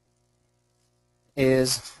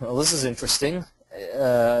 is, well, this is interesting.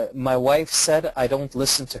 My wife said I don't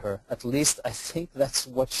listen to her. At least I think that's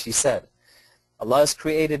what she said. Allah has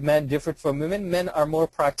created men different from women. Men are more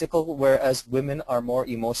practical, whereas women are more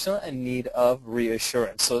emotional and need of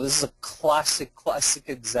reassurance. So this is a classic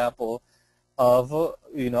example of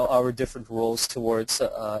our different roles towards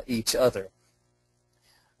each other.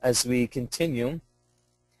 As we continue,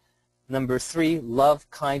 number 3, love,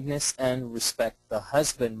 kindness, and respect. The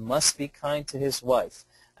husband must be kind to his wife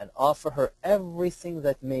and offer her everything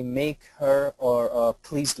that may make her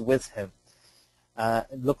pleased with him.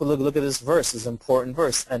 Look at this verse, this important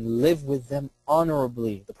verse. And live with them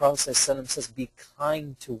honorably. The Prophet ﷺ says, be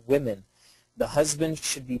kind to women. The husband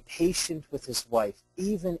should be patient with his wife,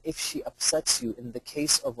 even if she upsets you. In the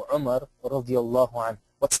case of Umar radiallahu anhu.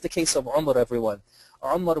 What's the case of Umar, everyone?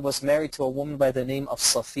 Umar was married to a woman by the name of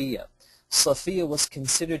Safiya. Safiya was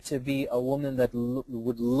considered to be a woman that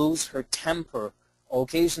would lose her temper.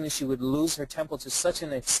 Occasionally she would lose her temper to such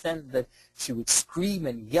an extent that she would scream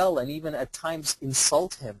and yell and even at times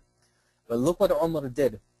insult him. But look what Umar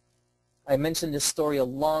did. I mentioned this story a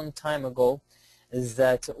long time ago, is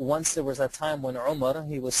that once there was a time when Umar,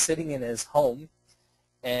 he was sitting in his home,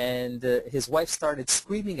 and his wife started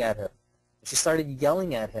screaming at him. She started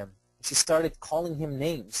yelling at him. She started calling him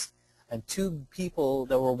names. And 2 people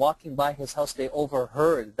that were walking by his house, they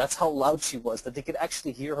overheard. That's how loud she was, that they could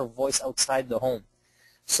actually hear her voice outside the home.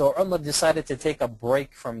 So Umar decided to take a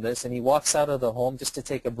break from this, and he walks out of the home just to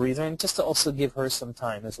take a breather and just to also give her some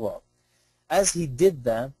time as well. As he did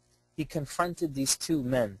that, he confronted these 2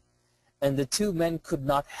 men. And the 2 men could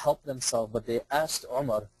not help themselves, but they asked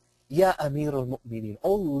Umar, Ya Amir al-Mu'mineen,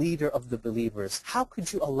 O leader of the believers, how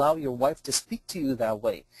could you allow your wife to speak to you that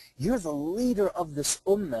way? You're the leader of this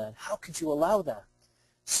ummah. How could you allow that?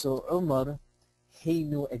 So Umar, he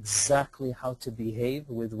knew exactly how to behave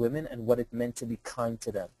with women and what it meant to be kind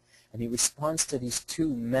to them. And he responds to these 2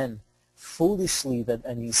 men foolishly,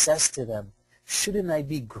 and he says to them, shouldn't I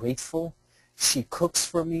be grateful? She cooks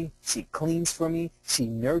for me, she cleans for me, she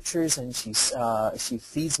nurtures and she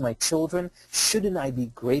feeds my children. Shouldn't I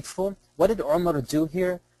be grateful? What did Umar do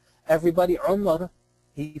here? Everybody, Umar,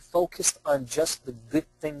 he focused on just the good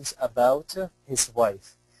things about his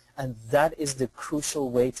wife. And that is the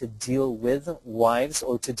crucial way to deal with wives,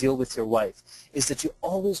 or to deal with your wife, is that you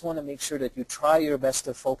always want to make sure that you try your best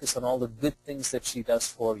to focus on all the good things that she does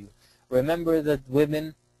for you. Remember that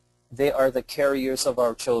women, They are the carriers of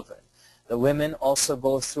our children. The women also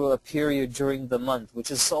go through a period during the month,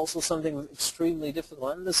 which is also something extremely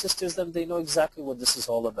difficult. And the sisters, they know exactly what this is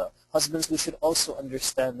all about. Husbands, we should also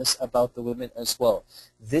understand this about the women as well.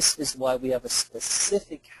 This is why we have a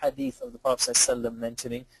specific hadith of the Prophet ﷺ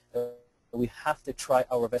mentioning we have to try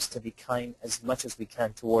our best to be kind as much as we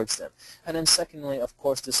can towards them. And then secondly, of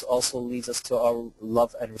course, this also leads us to our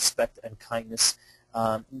love and respect and kindness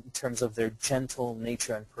in terms of their gentle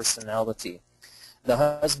nature and personality. The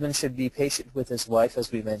husband should be patient with his wife,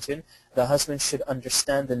 as we mentioned. The husband should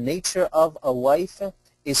understand the nature of a wife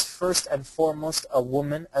is first and foremost a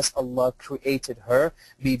woman as Allah created her.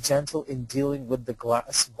 Be gentle in dealing with the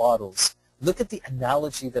glass bottles. Look at the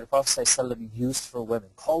analogy that the Prophet ﷺ used for women,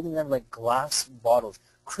 calling them like glass bottles,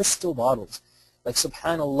 crystal bottles. Like,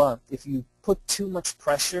 subhanAllah, if you put too much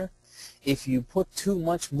pressure, if you put too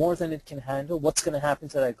much more than it can handle, what's going to happen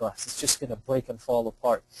to that glass? It's just going to break and fall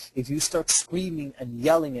apart. If you start screaming and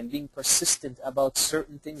yelling and being persistent about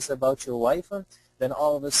certain things about your wife, then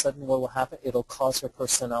all of a sudden what will happen? It'll cause her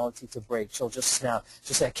personality to break. She'll just snap.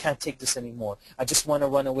 She'll say, I can't take this anymore. I just want to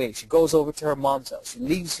run away. She goes over to her mom's house. She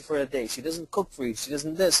leaves you for a day. She doesn't cook for you. She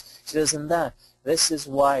doesn't this. She doesn't that. This is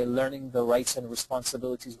why learning the rights and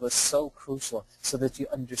responsibilities was so crucial, so that you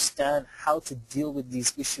understand how to deal with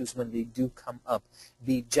these issues when they do come up.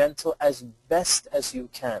 Be gentle as best as you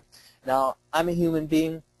can. Now, I'm a human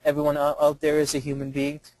being. Everyone out there is a human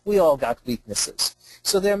being. We all got weaknesses.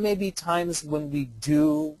 So there may be times when we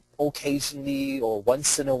do occasionally or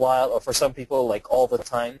once in a while, or for some people like all the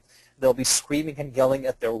time, they'll be screaming and yelling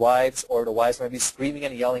at their wives, or the wives might be screaming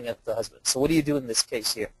and yelling at the husband. So what do you do in this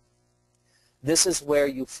case here? This is where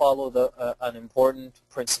you follow an important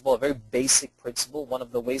principle, a very basic principle, one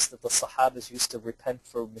of the ways that the Sahabas used to repent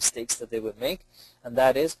for mistakes that they would make, and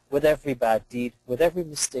that is, with every bad deed, with every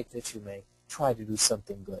mistake that you make, try to do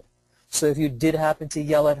something good. So if you did happen to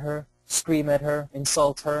yell at her, scream at her,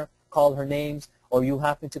 insult her, call her names, or you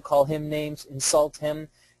happen to call him names, insult him,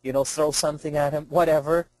 throw something at him,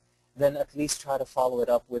 whatever, then at least try to follow it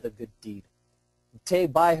up with a good deed.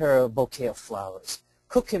 Buy her a bouquet of flowers.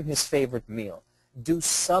 Cook him his favorite meal. Do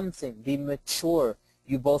something. Be mature.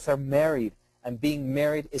 You both are married, and being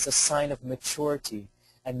married is a sign of maturity.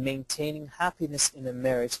 And maintaining happiness in a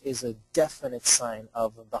marriage is a definite sign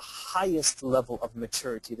of the highest level of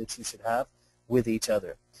maturity that you should have with each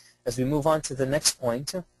other. As we move on to the next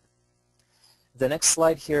point, the next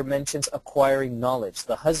slide here mentions acquiring knowledge.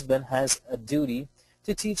 The husband has a duty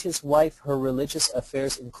to teach his wife her religious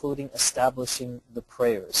affairs, including establishing the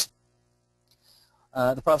prayers.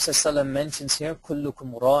 The Prophet ﷺ mentions here,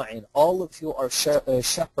 كُلُّكُمْ رَاعٍ. All of you are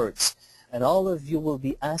shepherds, and all of you will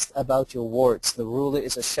be asked about your wards. The ruler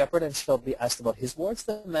is a shepherd and shall be asked about his wards.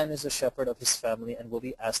 The man is a shepherd of his family and will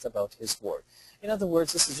be asked about his ward. In other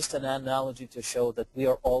words, this is just an analogy to show that we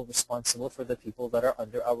are all responsible for the people that are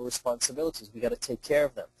under our responsibilities. We got to take care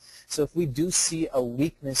of them. So if we do see a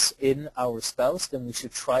weakness in our spouse, then we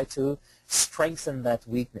should try to strengthen that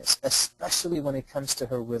weakness, especially when it comes to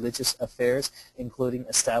her religious affairs, including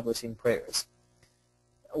establishing prayers.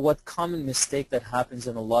 What common mistake that happens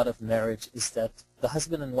in a lot of marriage is that the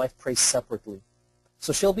husband and wife pray separately.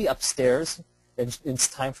 So she'll be upstairs, and it's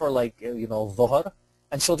time for dhuhr,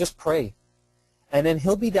 and she'll just pray. And then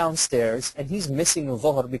he'll be downstairs, and he's missing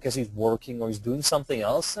dhuhr because he's working or he's doing something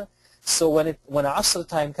else. So when Asr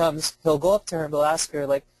time comes, he'll go up to her and he'll ask her,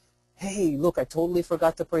 like, hey, look, I totally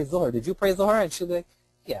forgot to pray dhuhr. Did you pray dhuhr? And she'll be like,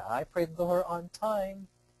 yeah, I prayed dhuhr on time.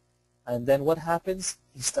 And then what happens?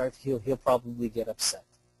 He'll probably get upset.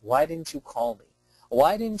 Why didn't you call me?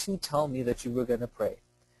 Why didn't you tell me that you were going to pray?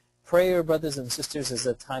 Prayer, brothers and sisters, is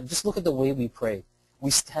a time. Just look at the way we pray. We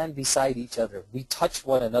stand beside each other. We touch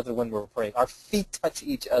one another when we're praying. Our feet touch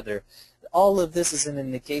each other. All of this is an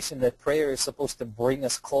indication that prayer is supposed to bring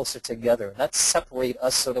us closer together, not separate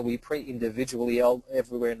us so that we pray individually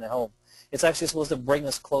everywhere in the home. It's actually supposed to bring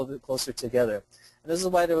us closer together. And this is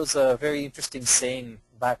why there was a very interesting saying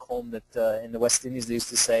back home that in the West Indies they used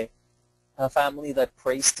to say, a family that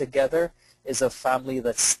prays together is a family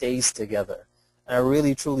that stays together. And I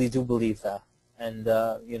really, truly do believe that. And,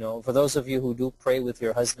 for those of you who do pray with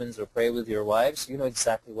your husbands or pray with your wives, you know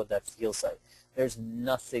exactly what that feels like. There's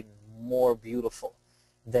nothing more beautiful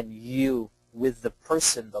than you with the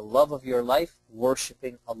person, the love of your life,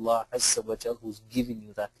 worshiping Allah SWT, who's giving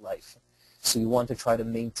you that life. So you want to try to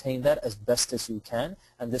maintain that as best as you can,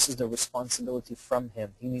 and this is the responsibility from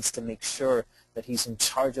him. He needs to make sure that he's in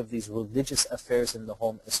charge of these religious affairs in the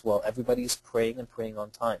home as well. Everybody is praying and praying on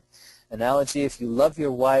time. Analogy, if you love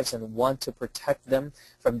your wives and want to protect them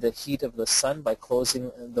from the heat of the sun by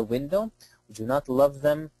closing the window, would you not love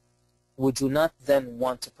them would you not then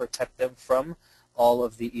want to protect them from all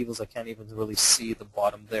of the evils? I can't even really see the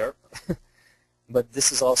bottom there. But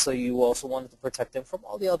this is also, you also wanted to protect them from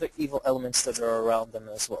all the other evil elements that are around them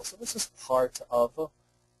as well. So this is part of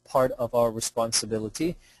our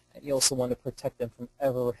responsibility. And you also want to protect them from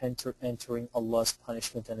ever entering Allah's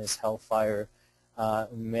punishment and His hellfire.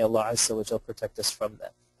 May Allah SWT protect us from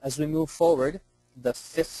that. As we move forward, the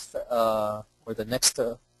fifth, or the next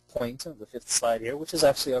point, the fifth slide here, which is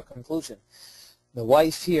actually our conclusion. The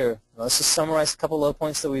wife here, let's just summarize a couple of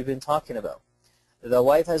points that we've been talking about. The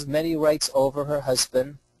wife has many rights over her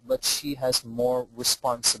husband, but she has more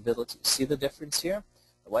responsibilities. See the difference here?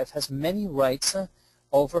 The wife has many rights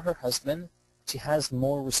over her husband. She has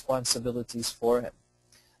more responsibilities for him.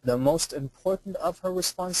 The most important of her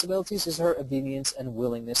responsibilities is her obedience and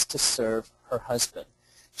willingness to serve her husband.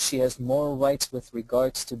 She has more rights with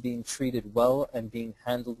regards to being treated well and being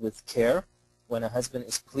handled with care. When a husband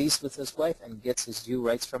is pleased with his wife and gets his due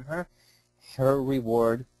rights from her, her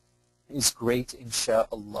reward is great,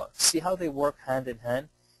 insha'Allah. See how they work hand in hand?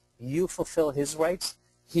 You fulfill his rights,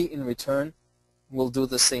 he in return will do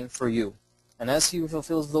the same for you. And as he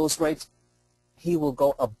fulfills those rights, he will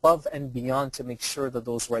go above and beyond to make sure that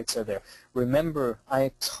those rights are there. Remember,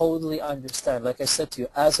 I totally understand. Like I said to you,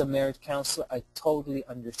 as a marriage counselor, I totally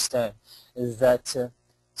understand that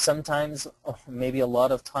sometimes, maybe a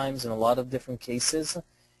lot of times, in a lot of different cases,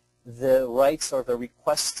 the rights or the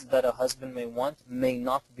requests that a husband may want may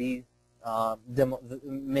not be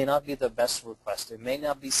the best request. It may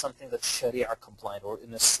not be something that's Sharia compliant or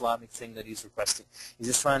an Islamic thing that he's requesting. He's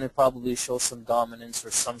just trying to probably show some dominance or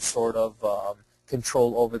some sort of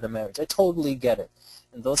control over the marriage. I totally get it.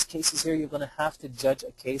 In those cases here, you're going to have to judge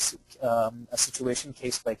a situation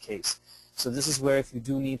case by case. So this is where if you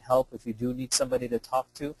do need help, if you do need somebody to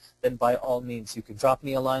talk to, then by all means, you can drop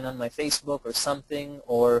me a line on my Facebook or something,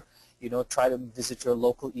 or try to visit your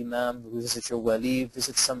local imam, visit your wali,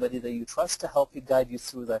 visit somebody that you trust to help you, guide you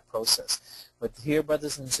through that process. But here,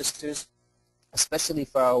 brothers and sisters, especially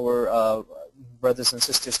for our brothers and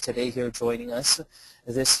sisters today here joining us,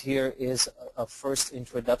 this here is a first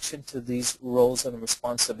introduction to these roles and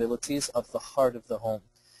responsibilities of the heart of the home.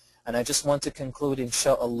 And I just want to conclude,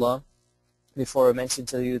 insha'Allah, before I mention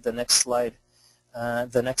to you the next slide.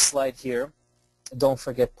 The next slide here, don't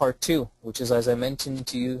forget part 2, which is, as I mentioned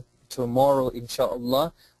to you, tomorrow,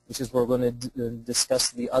 insha'Allah, which is where we're going to discuss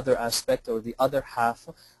the other aspect, or the other half,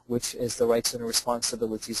 which is the rights and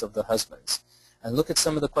responsibilities of the husbands. And look at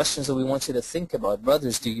some of the questions that we want you to think about.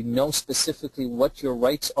 Brothers, do you know specifically what your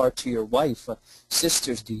rights are to your wife?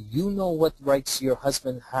 Sisters, do you know what rights your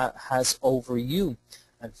husband has over you?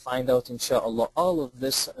 And find out, insha'Allah, all of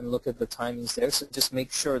this, and look at the timings there. So just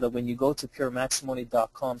make sure that when you go to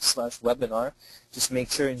purematrimony.com/webinar, just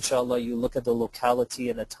make sure, insha'Allah, you look at the locality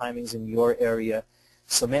and the timings in your area.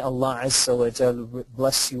 So may Allah Azza wa Jal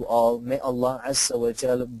bless you all. May Allah Azza wa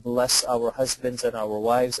Jal bless our husbands and our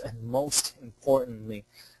wives. And most importantly,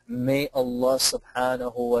 may Allah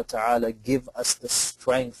subhanahu wa ta'ala give us the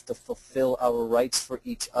strength to fulfill our rights for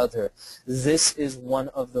each other. This is one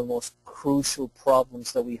of the most crucial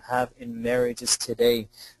problems that we have in marriages today.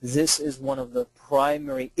 This is one of the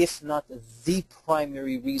primary, if not the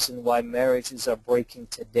primary reason why marriages are breaking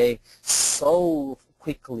today so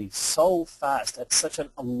quickly, so fast, at such an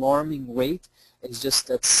alarming rate. It's just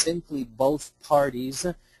that simply both parties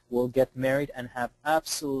will get married and have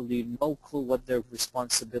absolutely no clue what their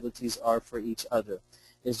responsibilities are for each other.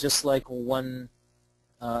 It's just like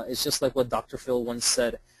it's just like what Dr. Phil once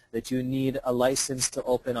said, that you need a license to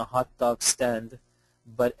open a hot dog stand,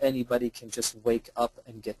 but anybody can just wake up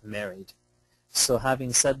and get married. So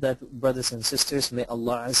having said that, brothers and sisters, may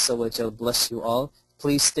Allah Azza wa Jal bless you all.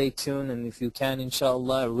 Please stay tuned, and if you can,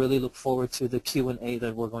 inshallah, I really look forward to the Q&A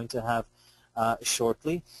that we're going to have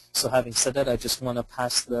shortly. So having said that, I just want to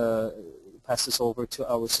pass this over to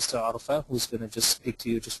our sister Arafah, who's going to just speak to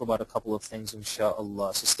you just for about a couple of things,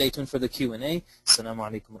 inshallah. So stay tuned for the Q&A. Assalamu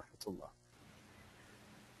alaikum wa rahmatullah.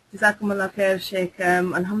 Jazakumullah khair, Sheikh.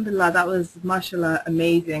 Alhamdulillah, that was, mashallah,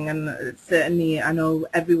 amazing, and certainly I know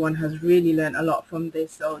everyone has really learned a lot from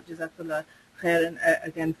this, so Jazakumullah khair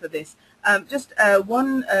again for this. Just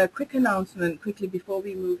one quick announcement quickly before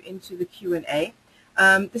we move into the Q&A.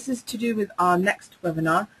 This is to do with our next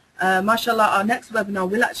webinar. Mashallah, our next webinar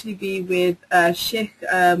will actually be with Sheikh,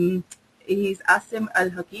 he's Asim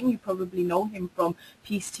Al-Hakim. You probably know him from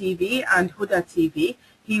Peace TV and Huda TV.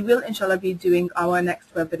 He will, inshallah, be doing our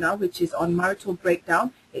next webinar, which is on marital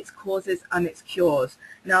breakdown, its causes and its cures.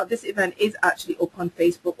 Now, this event is actually up on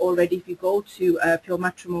Facebook already. If you go to Pure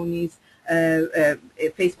Matrimony's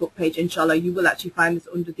Facebook page, inshallah, you will actually find this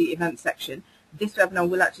under the event section. This webinar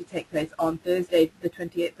will actually take place on Thursday, the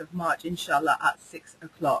 28th of March, inshallah, at 6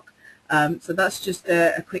 o'clock. So that's just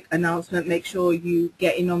a quick announcement. Make sure you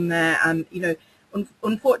get in on there, and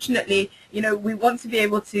unfortunately, we want to be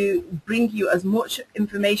able to bring you as much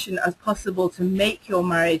information as possible to make your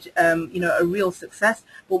marriage, a real success.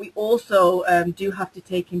 But we also do have to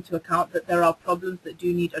take into account that there are problems that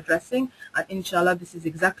do need addressing. And inshallah, this is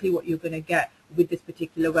exactly what you're going to get with this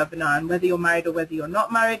particular webinar. And whether you're married or whether you're not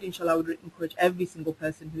married, inshallah, I would encourage every single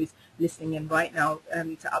person who is listening in right now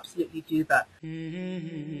to absolutely do that.